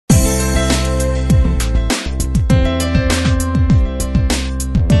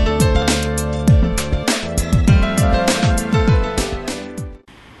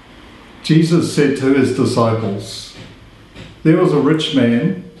Jesus said to his disciples, "There was a rich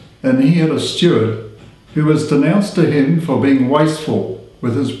man, and he had a steward who was denounced to him for being wasteful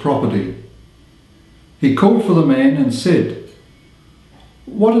with his property. He called for the man and said,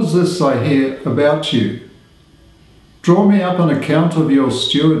 'What is this I hear about you? Draw me up an account of your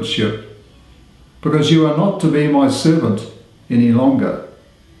stewardship, because you are not to be my servant any longer.'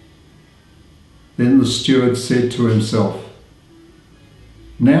 Then the steward said to himself,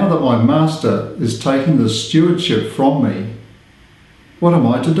 'Now that my master is taking the stewardship from me, what am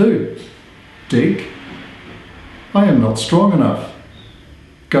I to do? Dig? I am not strong enough.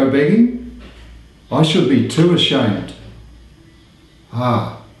 Go begging? I should be too ashamed.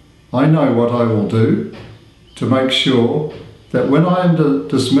 I know what I will do to make sure that when I am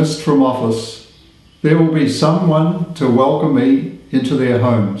dismissed from office, there will be someone to welcome me into their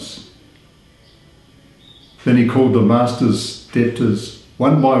homes.' Then he called the master's debtors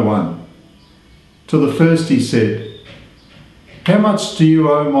one by one. To the first he said, 'How much do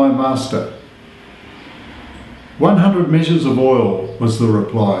you owe my master?' 100 measures of oil,' was the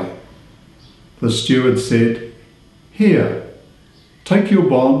reply. The steward said, 'Here, take your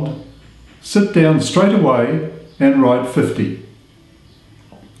bond, sit down straight away and write 50.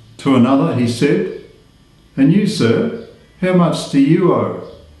 To another he said, 'And you, sir, how much do you owe?'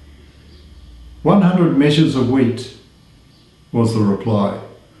 100 measures of wheat,' was the reply.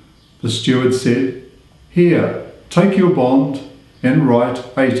 The steward said, 'Here, take your bond and write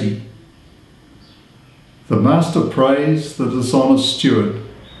 80. The master praised the dishonest steward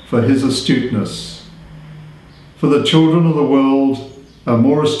for his astuteness. For the children of the world are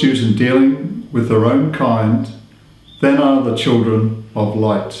more astute in dealing with their own kind than are the children of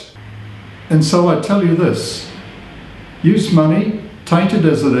light. And so I tell you this, use money, tainted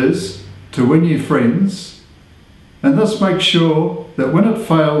as it is, to win you friends, and thus make sure that when it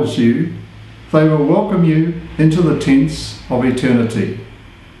fails you, they will welcome you into the tents of eternity.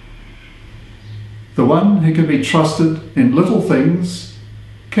 The one who can be trusted in little things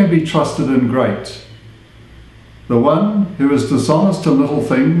can be trusted in great. The one who is dishonest in little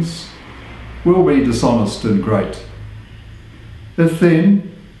things will be dishonest in great. If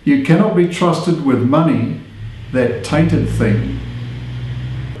then you cannot be trusted with money, that tainted thing,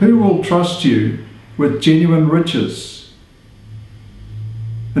 who will trust you with genuine riches?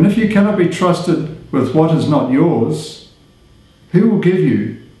 And if you cannot be trusted with what is not yours, who will give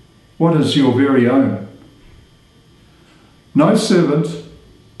you what is your very own? No servant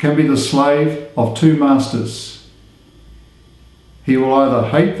can be the slave of two masters. He will either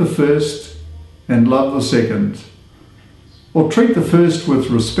hate the first and love the second, or treat the first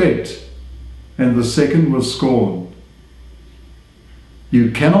with respect and the second with scorn. You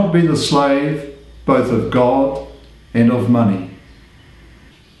cannot be the slave both of God and of money."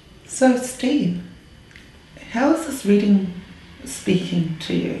 So, Steve, how is this reading speaking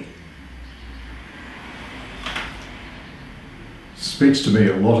to you? Speaks to me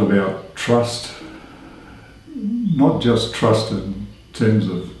a lot about trust, not just trust in terms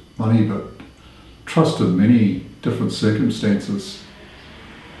of money, but trust in many different circumstances.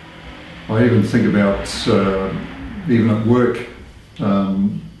 I even think about, even at work,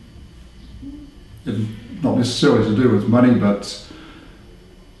 not necessarily to do with money, but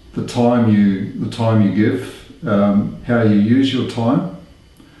the time you give, how you use your time,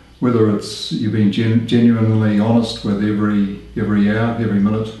 whether it's you being genuinely honest with every hour, every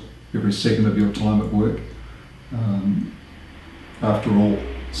minute, every second of your time at work. After all,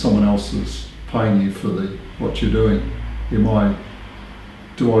 someone else is paying you for what you're doing.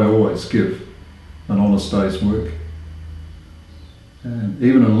 Do I always give an honest day's work? And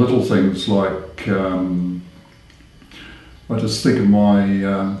even in little things like, I just think of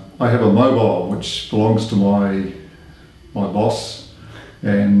I have a mobile which belongs to my boss,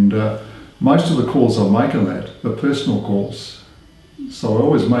 and most of the calls I make on that are personal calls. So I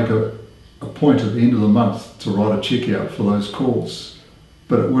always make a point at the end of the month to write a check out for those calls.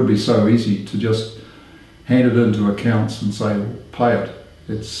 But it would be so easy to just hand it into accounts and say, pay it.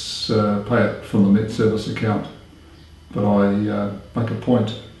 Pay it from the Met Service account. But I make a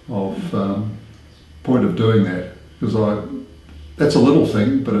point of doing that, because that's a little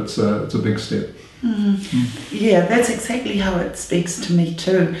thing, but it's a big step. Yeah, that's exactly how it speaks to me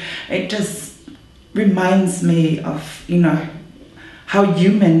too. It just reminds me of, how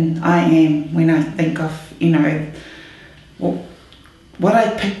human I am when I think of, what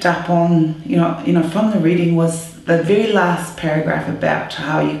I picked up on, from the reading was the very last paragraph about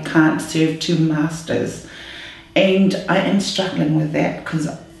how you can't serve two masters. And I am struggling with that, because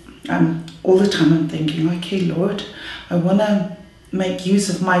all the time I'm thinking, okay, Lord, I want to make use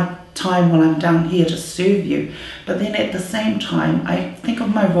of my time while I'm down here to serve you. But then at the same time, I think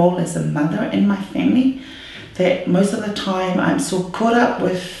of my role as a mother in my family, that most of the time I'm so caught up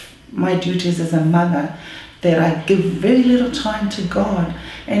with my duties as a mother that I give very little time to God.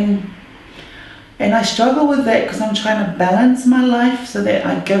 And I struggle with that because I'm trying to balance my life so that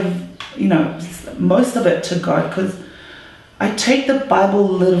I give, most of it to God, because I take the Bible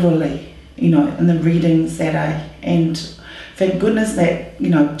literally, in the readings and thank goodness that,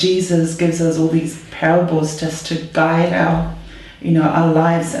 Jesus gives us all these parables just to guide our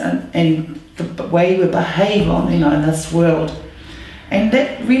lives and the way we behave in this world. And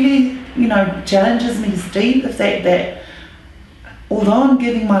that really, challenges me, Steve, the fact that although I'm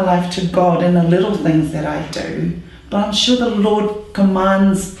giving my life to God in the little things that I do, but I'm sure the Lord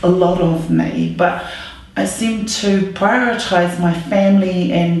commands a lot of me, but I seem to prioritize my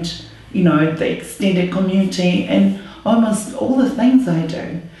family and, the extended community and almost all the things I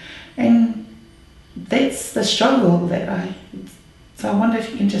do. And that's the struggle so I wonder if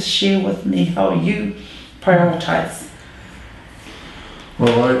you can just share with me how you prioritize.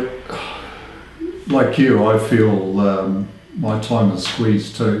 Well, like you, I feel my time is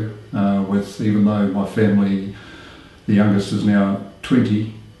squeezed too, even though my family, the youngest is now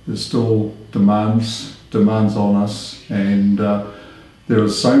 20, there's still demands on us, and there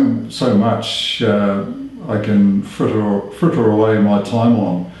is so much I can fritter away my time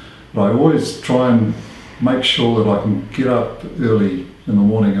on, but I always try and make sure that I can get up early in the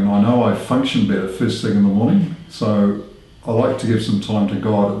morning, and I know I function better first thing in the morning, so I like to give some time to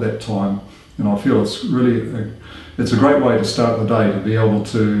God at that time, and I feel it's really it's a great way to start the day, to be able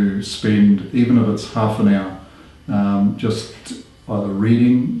to spend, even if it's half an hour, just either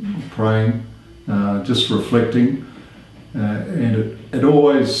reading or praying, just reflecting, and it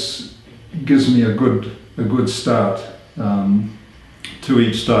always gives me a good start to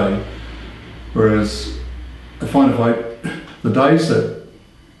each day. Whereas I find the days that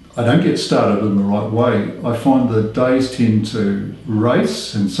I don't get started in the right way, I find the days tend to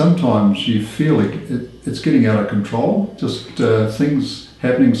race, and sometimes you feel like it's getting out of control, just things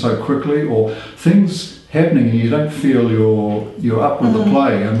happening so quickly, or things happening and you don't feel you're up with the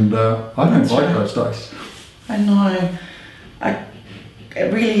play, and I don't like those days. I know. I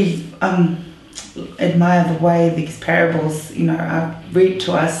really admire the way these parables, are read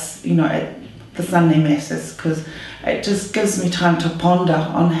to us, at the Sunday Masses, because it just gives me time to ponder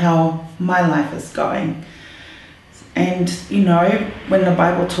on how my life is going. And, when the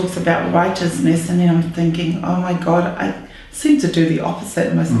Bible talks about righteousness, and then I'm thinking, oh my God, I seem to do the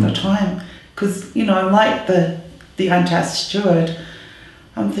opposite most of the time. Because, like the unjust steward,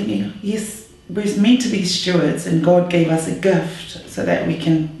 I'm thinking, yes, we're meant to be stewards, and God gave us a gift so that we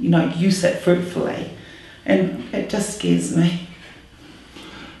can, use it fruitfully. And it just scares me.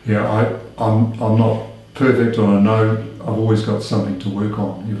 Yeah, I'm not perfect, and I know I've always got something to work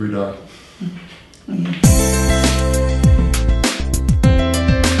on every day. Yeah.